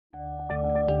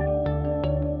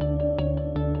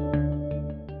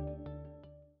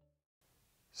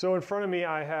So in front of me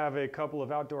I have a couple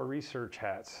of outdoor research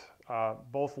hats.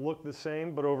 Both look the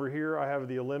same, but over here I have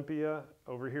the Olympia,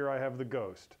 over here I have the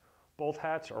Ghost. Both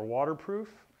hats are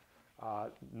waterproof,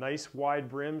 nice wide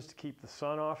brims to keep the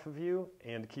sun off of you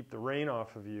and to keep the rain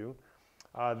off of you.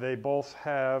 They both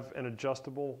have an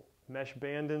adjustable mesh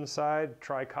band inside,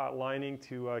 tricot lining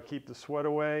to keep the sweat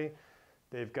away.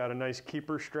 They've got a nice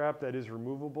keeper strap that is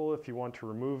removable if you want to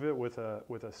remove it with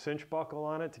a cinch buckle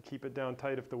on it to keep it down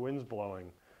tight if the wind's blowing.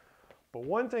 But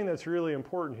one thing that's really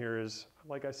important here is,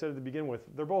 like I said at the beginning with,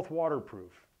 they're both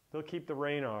waterproof. They'll keep the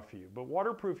rain off you, but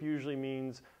waterproof usually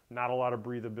means not a lot of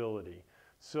breathability.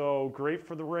 So great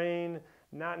for the rain,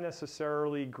 not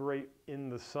necessarily great in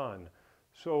the sun.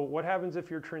 So what happens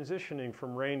if you're transitioning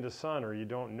from rain to sun, or you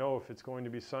don't know if it's going to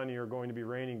be sunny or going to be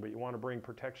raining, but you want to bring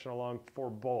protection along for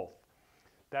both?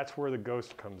 That's where the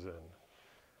Ghost comes in.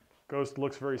 Ghost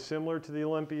looks very similar to the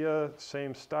Olympia,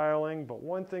 same styling, but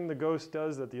one thing the Ghost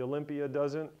does that the Olympia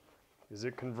doesn't is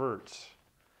it converts.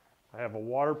 I have a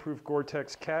waterproof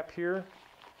GORE-TEX cap here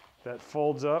that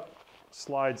folds up,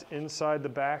 slides inside the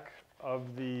back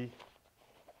of the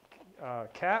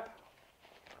cap.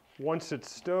 Once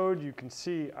it's stowed, you can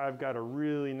see I've got a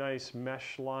really nice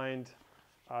mesh-lined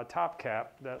top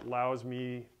cap that allows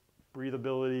me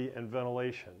breathability and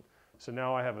ventilation. So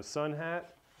now I have a sun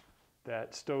hat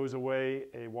that stows away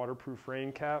a waterproof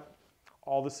rain cap.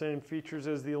 All the same features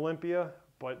as the Olympia,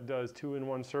 but does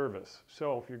 2-in-1 service.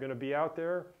 So if you're going to be out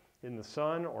there in the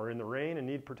sun or in the rain and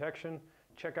need protection,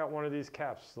 check out one of these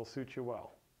caps. They'll suit you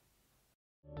well.